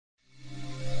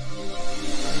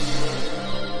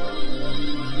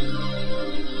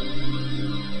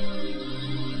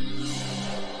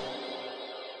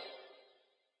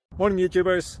Morning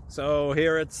YouTubers. So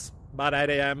here it's about 8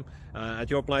 a.m.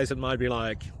 At your place it might be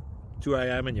like 2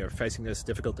 a.m. and you're facing this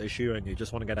difficult issue and you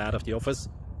just want to get out of the office.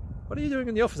 What are you doing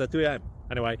in the office at 2 a.m.?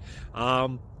 Anyway,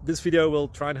 this video will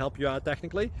try and help you out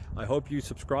technically. I hope you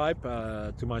subscribe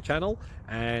to my channel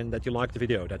and that you like the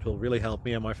video. That will really help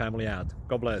me and my family out.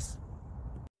 God bless.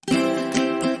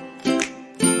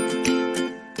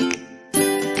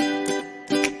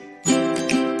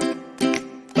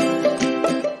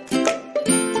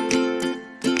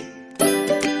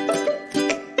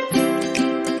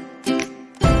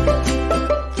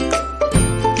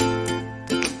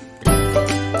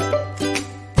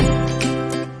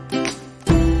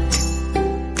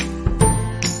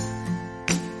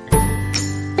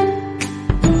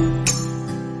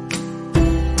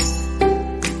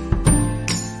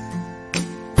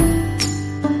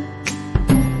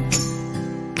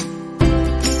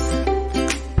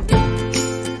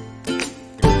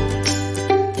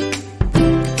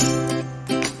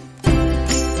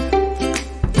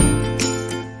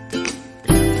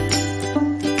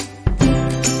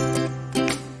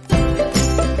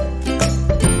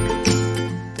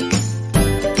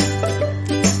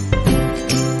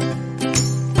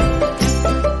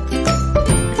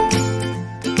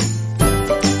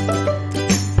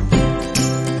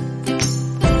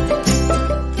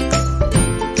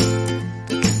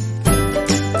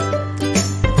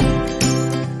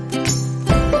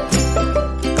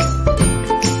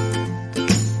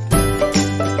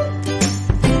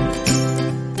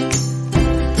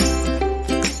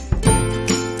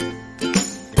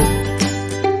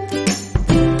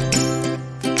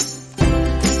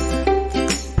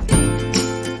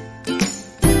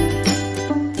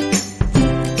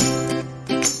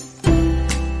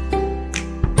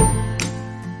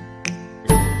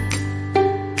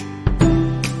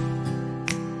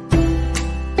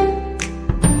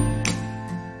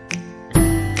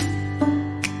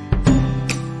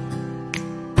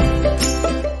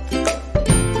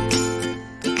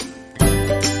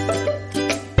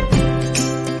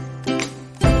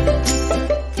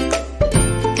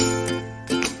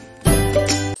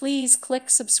 Please click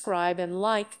subscribe and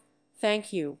like.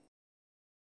 Thank you.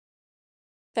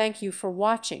 Thank you for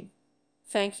watching.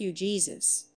 Thank you,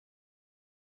 Jesus.